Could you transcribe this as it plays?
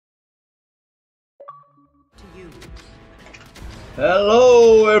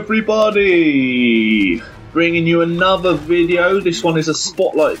Hello everybody! Bringing you another video. This one is a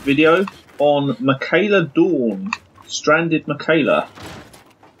spotlight video on Mikayla Dorn. Stranded Mikayla.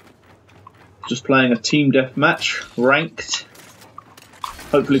 Just playing a team deathmatch, ranked.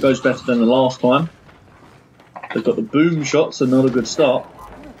 Hopefully it goes better than the last time. They've got the boom shots, so not a good start.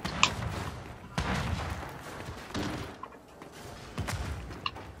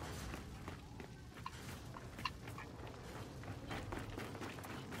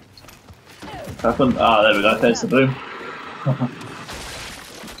 Happened. Ah, there we go. There's the boom.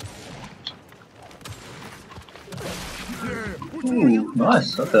 Ooh,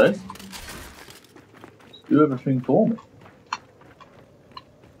 nice. Okay. Just do everything for me.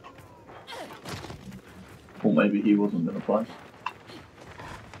 Or maybe he wasn't going to play.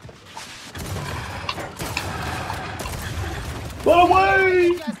 Run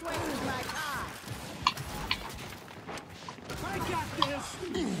away!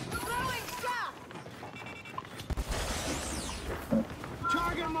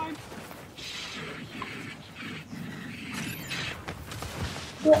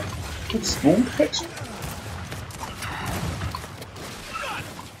 What? It's spawn protection?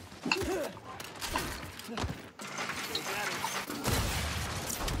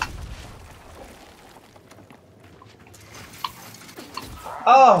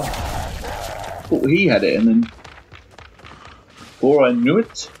 Oh! Thought he had it, and then before I knew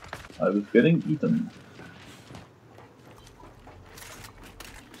it, I was getting eaten.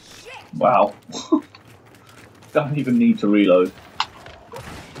 Wow. Don't even need to reload.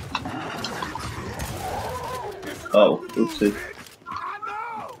 Oh, oopsie.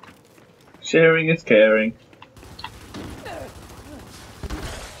 Sharing is caring.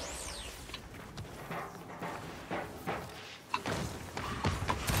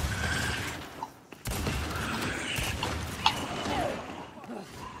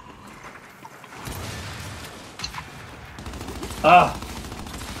 Ah!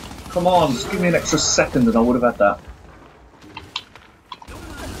 Come on, just give me an extra second and I would have had that.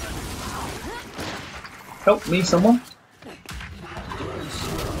 Help me, someone.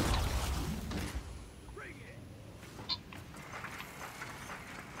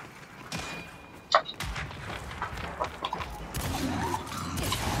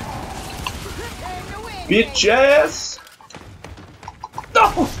 Bitches!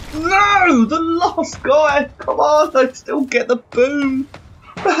 Oh, no! The last guy! Come on, I still get the boom!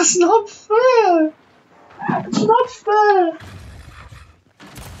 That's not fair! It's not fair!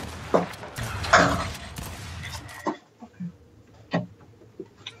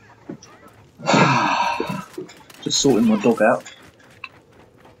 Just sorting my dog out.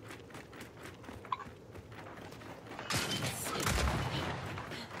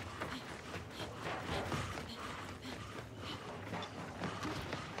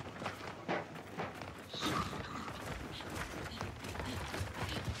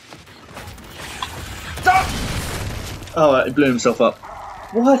 Oh, he blew himself up.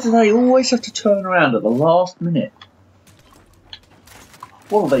 Why do they always have to turn around at the last minute?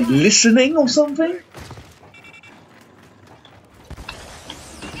 What, are they listening or something?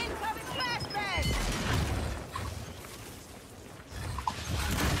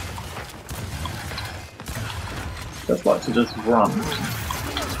 Just like to just run.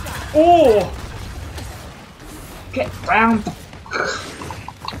 Oh! Get down!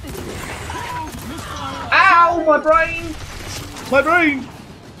 Ow! My brain! My brain!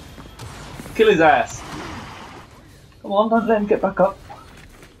 Kill his ass! Come on, don't let him get back up.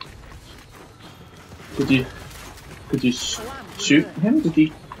 Could you shoot him? Did he?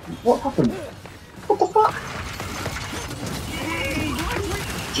 What happened? What the fuck?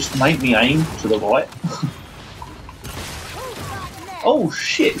 Just made me aim to the right. Oh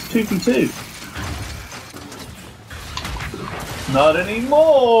shit! It's 2v2. Not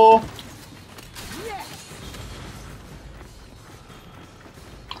anymore.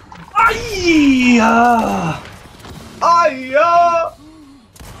 Ayya! Ayya!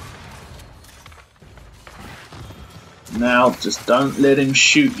 Now just don't let him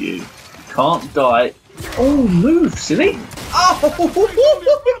shoot you. Can't die. Oh, move, silly! Oh,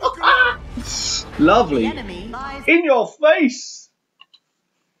 lovely. In your face.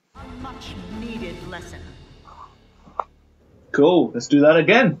 A much needed lesson. Cool. Let's do that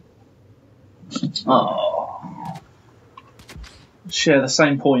again. Oh. Share the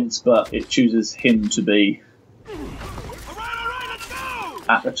same points, but it chooses him to be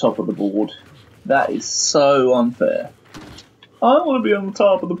at the top of the board. That is so unfair. I want to be on the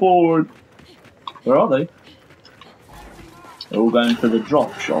top of the board. Where are they? They're all going for the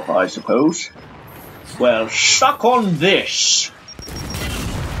drop shot, I suppose. Well, suck on this.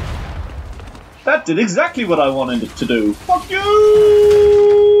 That did exactly what I wanted it to do. Fuck you!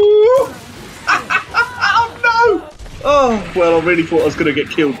 Oh no! Oh, well, I really thought I was going to get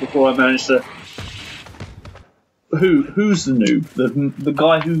killed before I managed to... Who's the noob? The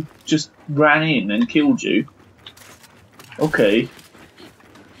guy who just ran in and killed you? Okay.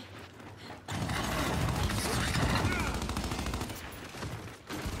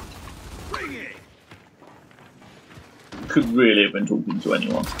 Could really have been talking to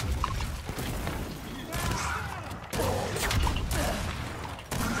anyone.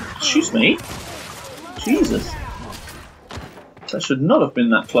 Excuse me? Jesus. That should not have been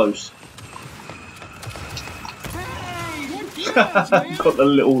that close. Got the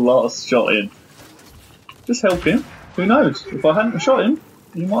little last shot in. Just help him. Who knows? If I hadn't shot him,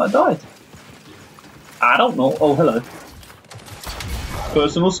 he might have died. I don't know. Oh, hello.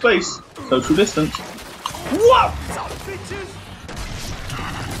 Personal space. Social distance. Whoa!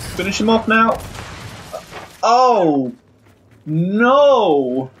 Finish him off now. Oh!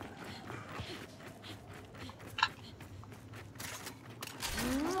 No!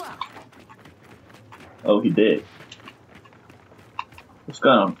 Oh, he did. What's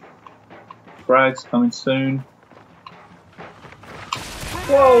going on? Frag's coming soon.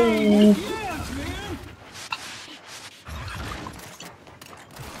 Whoa!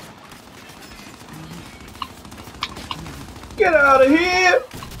 Get out of here!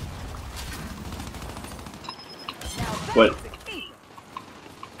 Wait.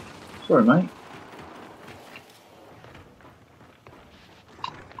 Sorry, mate.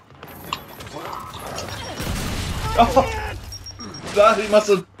 Oh, he must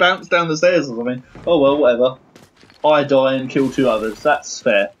have bounced down the stairs or something. Oh well, whatever. I die and kill 2 others. That's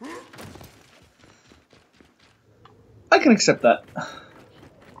fair. I can accept that.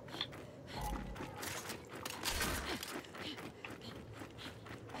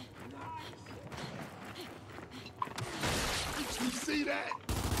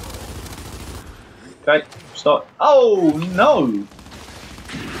 Okay, start. Oh no!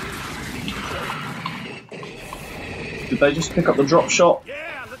 Did they just pick up the drop shot?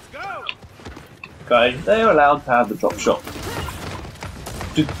 Yeah, let's go. Okay, they are allowed to have the drop shot.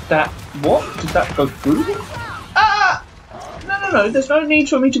 Did that... what? Did that go through them? Ah! No, there's no need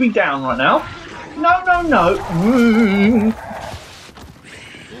for me to be down right now. No.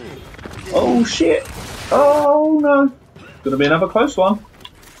 Oh shit. Oh no. Gonna be another close one.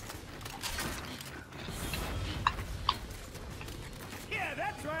 Yeah,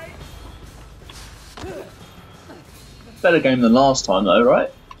 that's right. Better game than last time though,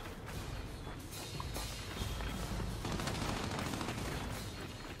 right?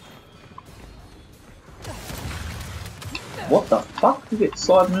 What the fuck did it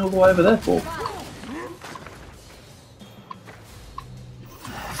slide me all the way over there for?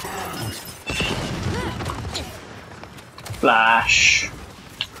 Flash!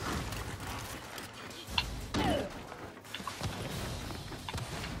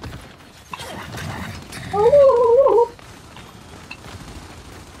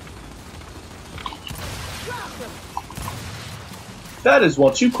 That is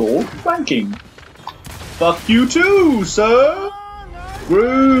what you call flanking. Fuck you too, sir!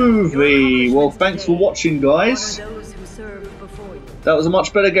 Groovy! Well, thanks for watching, guys. That was a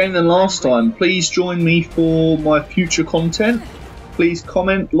much better game than last time. Please join me for my future content. Please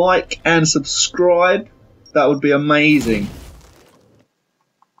comment, like, and subscribe. That would be amazing.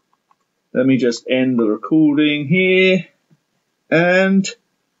 Let me just end the recording here. And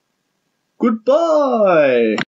goodbye!